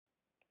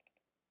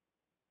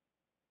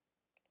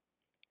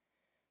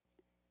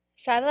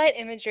Satellite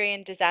imagery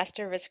and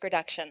disaster risk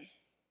reduction.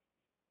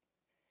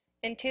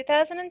 In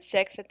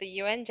 2006 at the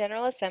UN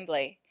General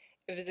Assembly,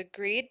 it was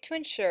agreed to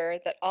ensure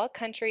that all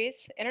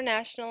countries,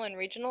 international and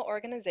regional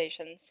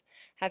organizations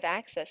have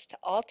access to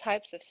all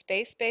types of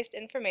space-based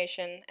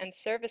information and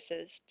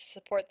services to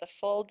support the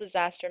full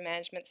disaster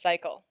management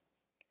cycle.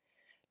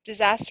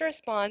 Disaster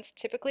response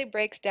typically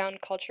breaks down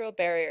cultural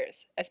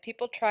barriers as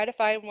people try to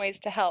find ways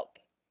to help.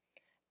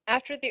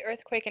 After the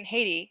earthquake in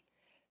Haiti,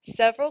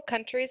 several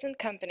countries and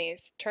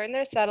companies turned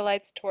their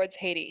satellites towards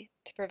Haiti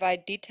to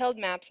provide detailed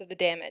maps of the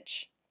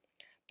damage.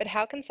 But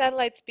how can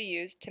satellites be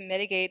used to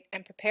mitigate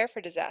and prepare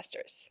for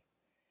disasters?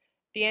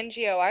 The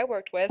NGO I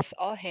worked with,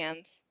 All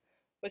Hands,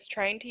 was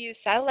trying to use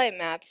satellite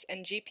maps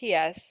and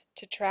GPS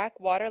to track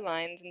water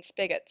lines and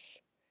spigots.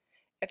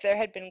 If there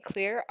had been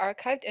clear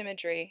archived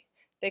imagery,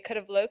 they could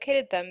have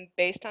located them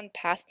based on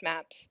past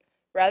maps,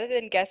 rather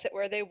than guess at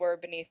where they were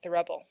beneath the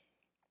rubble.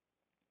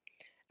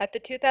 At the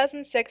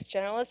 2006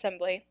 General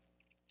Assembly,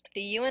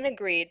 the UN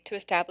agreed to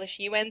establish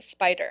UN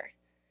SPIDER,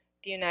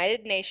 the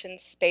United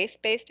Nations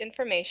Space-Based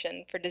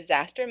Information for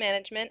Disaster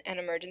Management and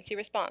Emergency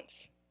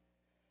Response.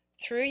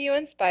 Through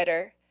UN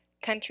SPIDER,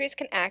 countries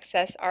can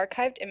access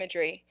archived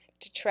imagery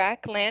to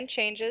track land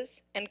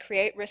changes and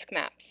create risk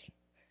maps.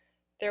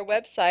 Their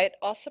website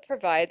also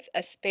provides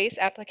a space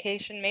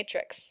application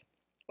matrix,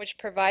 which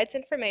provides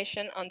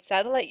information on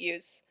satellite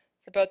use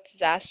for both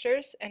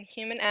disasters and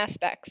human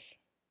aspects.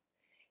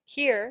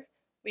 Here,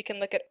 we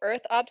can look at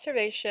Earth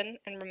observation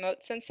and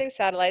remote sensing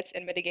satellites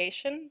in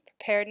mitigation,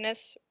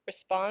 preparedness,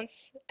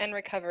 response, and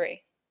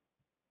recovery.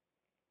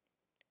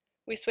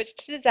 We switch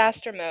to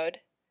disaster mode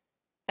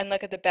and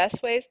look at the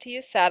best ways to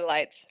use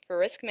satellites for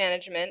risk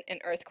management in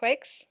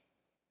earthquakes,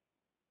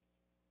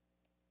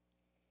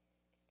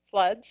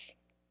 floods,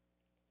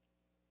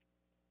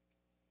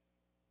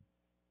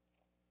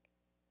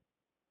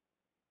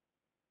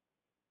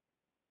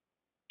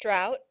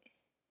 drought,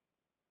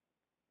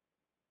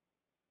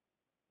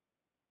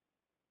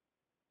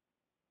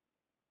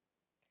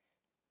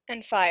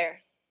 and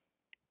fire.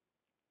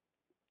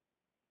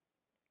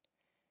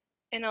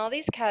 In all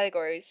these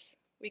categories,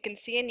 we can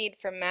see a need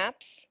for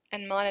maps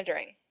and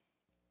monitoring.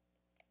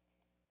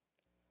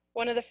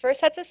 One of the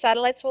first sets of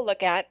satellites we'll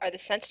look at are the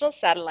Sentinel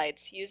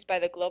satellites used by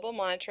the Global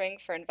Monitoring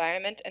for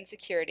Environment and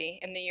Security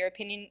in the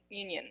European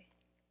Union.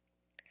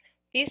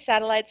 These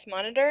satellites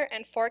monitor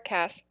and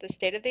forecast the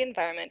state of the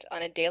environment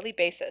on a daily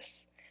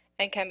basis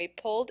and can be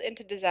pulled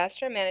into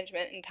disaster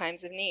management in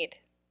times of need.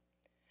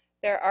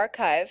 Their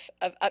archive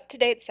of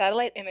up-to-date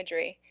satellite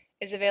imagery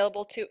is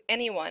available to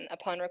anyone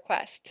upon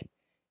request.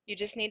 You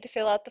just need to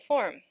fill out the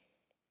form.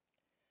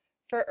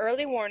 For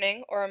early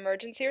warning or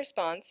emergency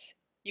response,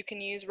 you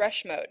can use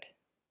rush mode.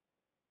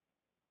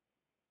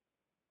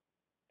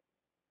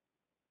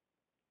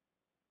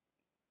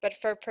 But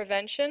for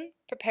prevention,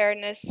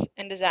 preparedness,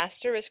 and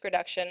disaster risk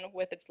reduction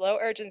with its low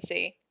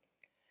urgency,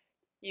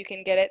 you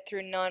can get it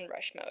through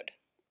non-rush mode.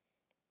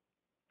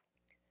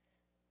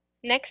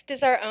 Next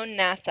is our own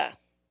NASA.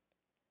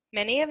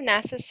 Many of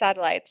NASA's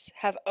satellites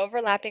have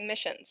overlapping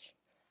missions,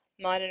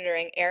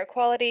 monitoring air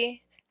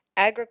quality,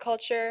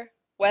 agriculture,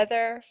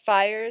 weather,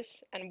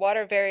 fires, and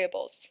water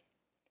variables.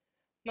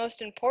 Most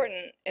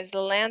important is the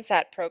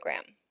Landsat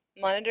program,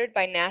 monitored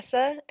by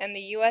NASA and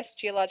the U.S.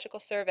 Geological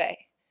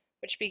Survey,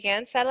 which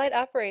began satellite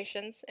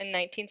operations in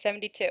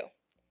 1972.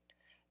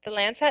 The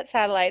Landsat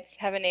satellites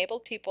have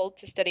enabled people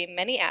to study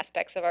many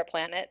aspects of our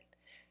planet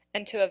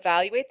and to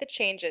evaluate the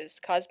changes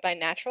caused by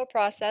natural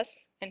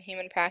process and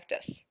human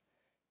practice.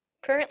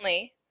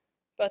 Currently,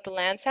 both the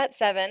Landsat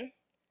 7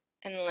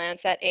 and the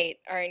Landsat 8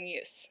 are in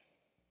use.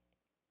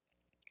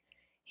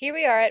 Here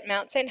we are at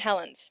Mount St.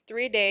 Helens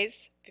 3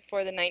 days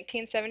before the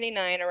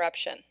 1979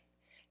 eruption,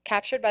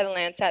 captured by the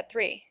Landsat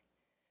 3.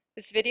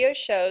 This video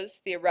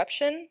shows the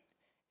eruption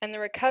and the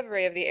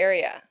recovery of the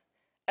area,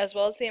 as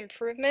well as the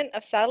improvement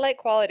of satellite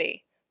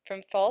quality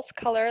from false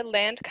color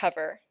land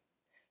cover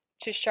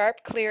to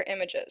sharp, clear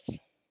images.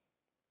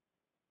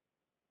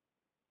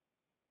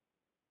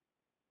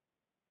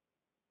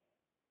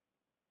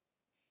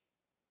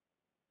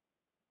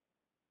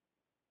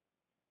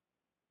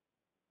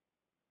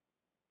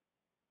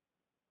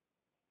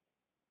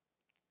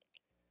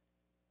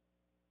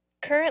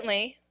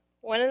 Currently,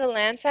 one of the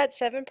Landsat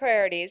 7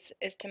 priorities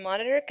is to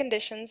monitor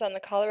conditions on the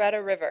Colorado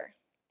River.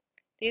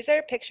 These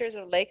are pictures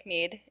of Lake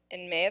Mead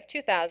in May of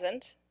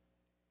 2000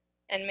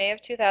 and May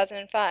of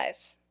 2005.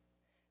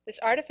 This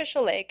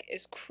artificial lake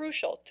is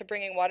crucial to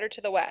bringing water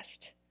to the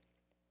west.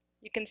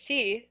 You can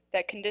see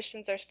that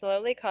conditions are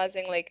slowly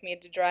causing Lake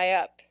Mead to dry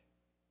up.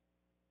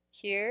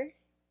 Here,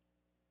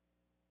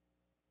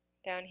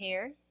 down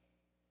here,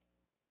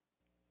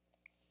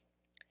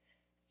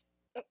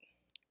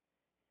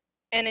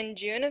 and in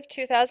June of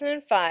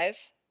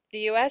 2005, the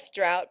U.S.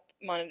 Drought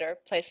Monitor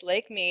placed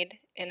Lake Mead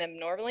in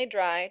abnormally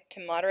dry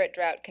to moderate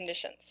drought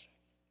conditions.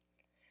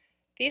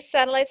 These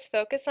satellites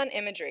focus on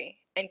imagery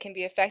and can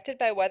be affected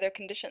by weather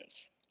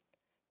conditions,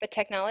 but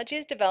technology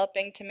is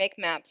developing to make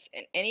maps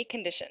in any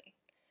condition,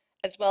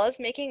 as well as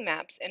making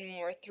maps in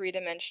more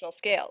three-dimensional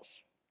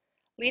scales.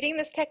 Leading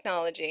this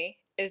technology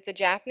is the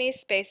Japanese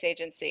Space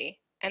Agency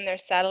and their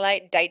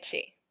satellite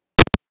Daiichi.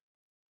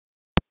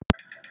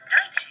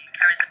 Daiichi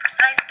carries a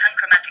precise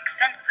panchromatic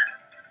sensor,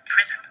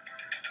 prism,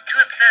 to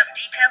observe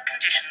detailed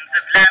conditions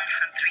of land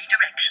from 3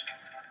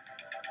 directions.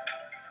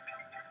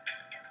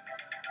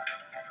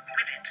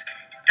 With it,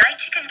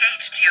 Daiichi can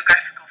gauge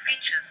geographical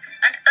features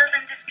and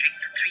urban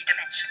districts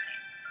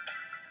 3-dimensionally.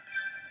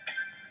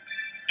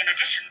 In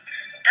addition,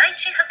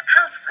 Daiichi has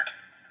PALSA,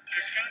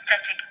 the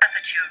synthetic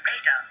aperture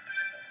radar.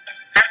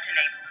 That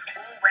enables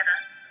all-weather,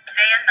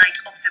 day and night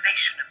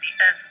observation of the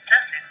Earth's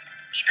surface,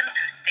 even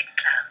through thick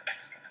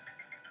clouds.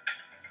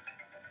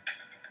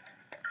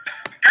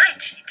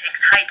 Daiichi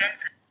takes high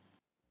density.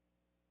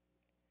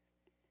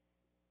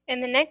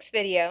 In the next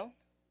video,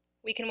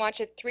 we can watch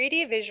a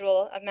 3D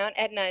visual of Mount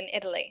Etna in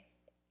Italy.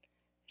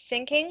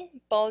 Sinking,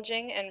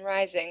 bulging, and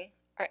rising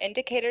are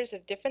indicators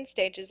of different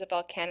stages of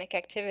volcanic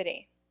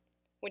activity,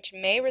 which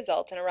may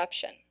result in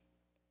eruption.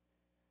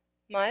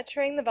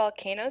 Monitoring the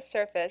volcano's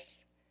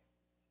surface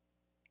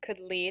could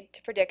lead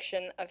to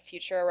prediction of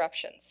future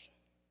eruptions.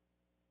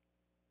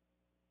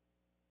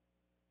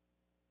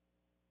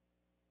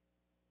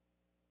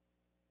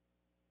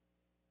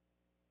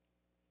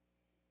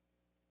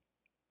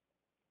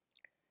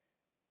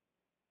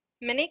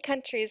 Many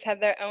countries have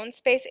their own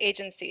space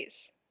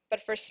agencies,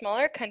 but for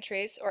smaller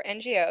countries or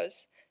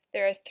NGOs,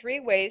 there are 3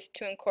 ways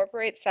to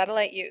incorporate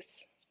satellite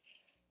use.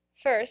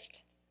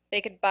 First, they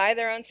could buy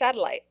their own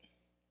satellite.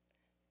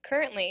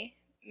 Currently,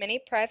 many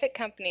private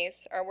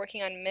companies are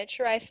working on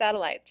miniaturized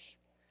satellites.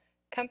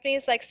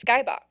 Companies like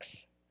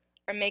Skybox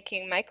are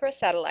making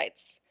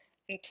microsatellites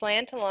and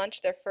plan to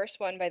launch their first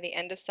one by the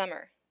end of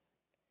summer.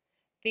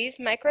 These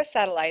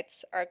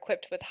microsatellites are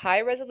equipped with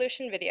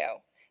high-resolution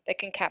video that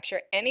can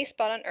capture any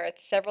spot on Earth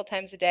several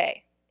times a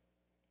day.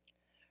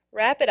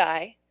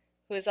 RapidEye,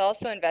 who is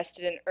also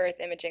invested in Earth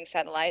imaging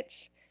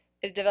satellites,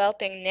 is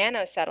developing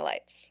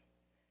nanosatellites.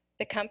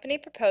 The company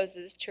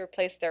proposes to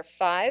replace their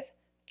 5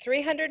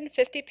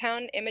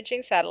 350-pound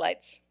imaging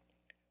satellites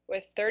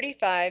with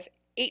 35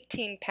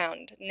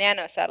 18-pound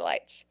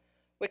nanosatellites,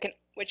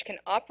 which can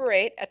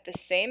operate at the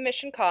same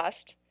mission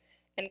cost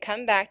and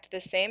come back to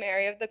the same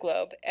area of the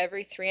globe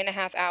every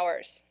 3.5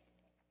 hours.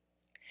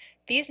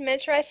 These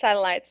miniaturized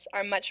satellites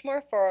are much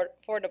more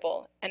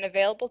affordable and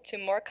available to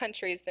more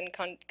countries than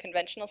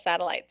conventional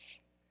satellites.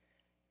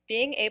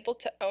 Being able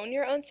to own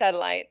your own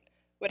satellite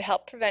would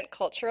help prevent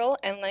cultural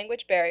and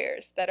language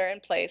barriers that are in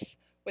place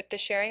with the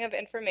sharing of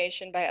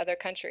information by other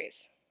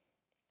countries.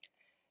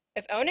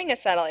 If owning a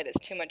satellite is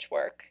too much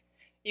work,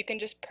 you can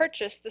just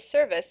purchase the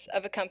service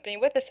of a company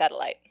with a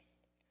satellite.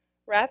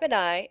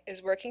 RapidEye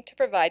is working to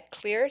provide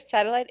clear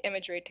satellite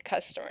imagery to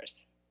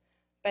customers.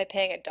 By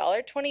paying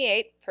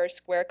 $1.28 per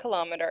square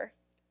kilometer,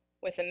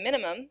 with a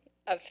minimum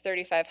of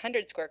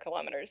 3,500 square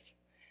kilometers,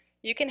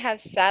 you can have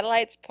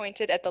satellites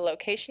pointed at the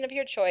location of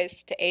your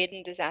choice to aid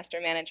in disaster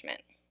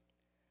management.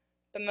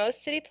 But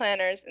most city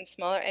planners and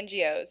smaller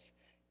NGOs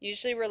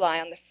usually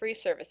rely on the free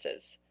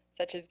services,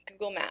 such as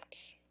Google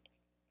Maps.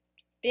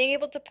 Being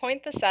able to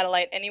point the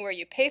satellite anywhere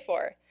you pay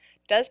for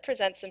does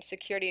present some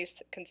security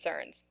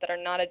concerns that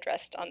are not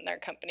addressed on their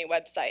company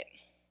website.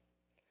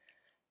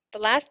 The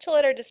last tool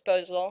at our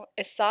disposal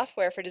is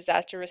software for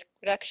disaster risk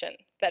reduction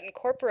that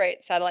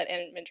incorporates satellite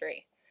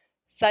imagery,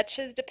 such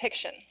as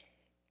depiction.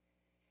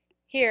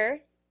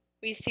 Here,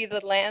 we see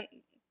the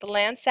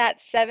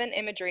Landsat 7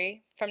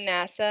 imagery from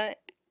NASA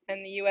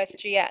and the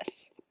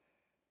USGS,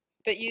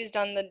 but used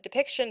on the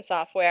depiction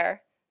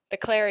software, the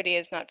clarity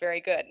is not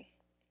very good.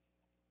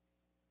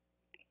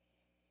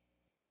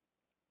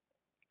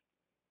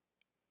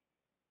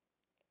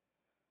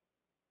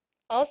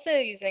 Also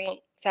using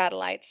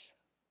satellites,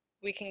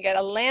 we can get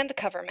a land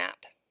cover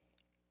map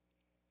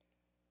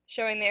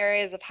showing the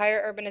areas of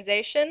higher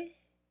urbanization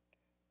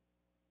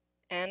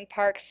and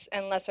parks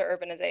and lesser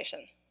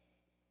urbanization.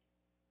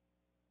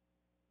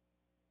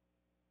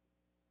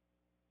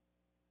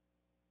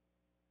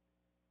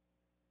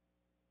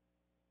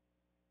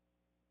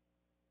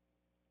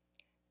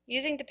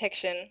 Using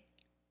depiction,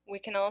 we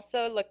can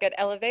also look at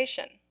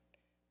elevation,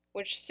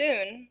 which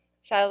soon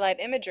satellite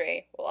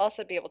imagery will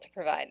also be able to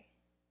provide.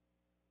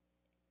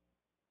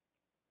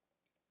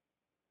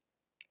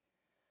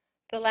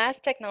 The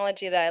last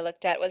technology that I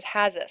looked at was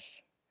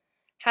HAZUS.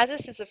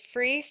 HAZUS is a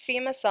free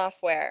FEMA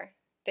software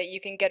that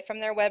you can get from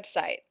their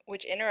website,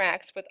 which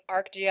interacts with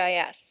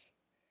ArcGIS.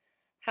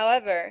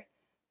 However,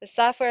 the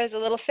software is a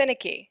little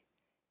finicky.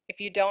 If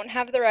you don't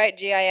have the right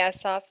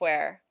GIS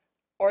software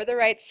or the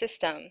right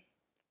system,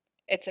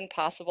 it's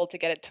impossible to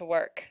get it to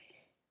work.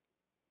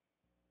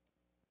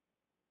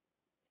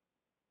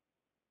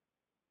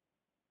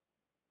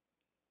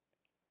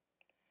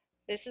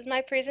 This is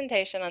my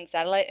presentation on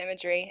satellite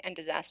imagery and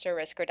disaster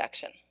risk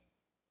reduction.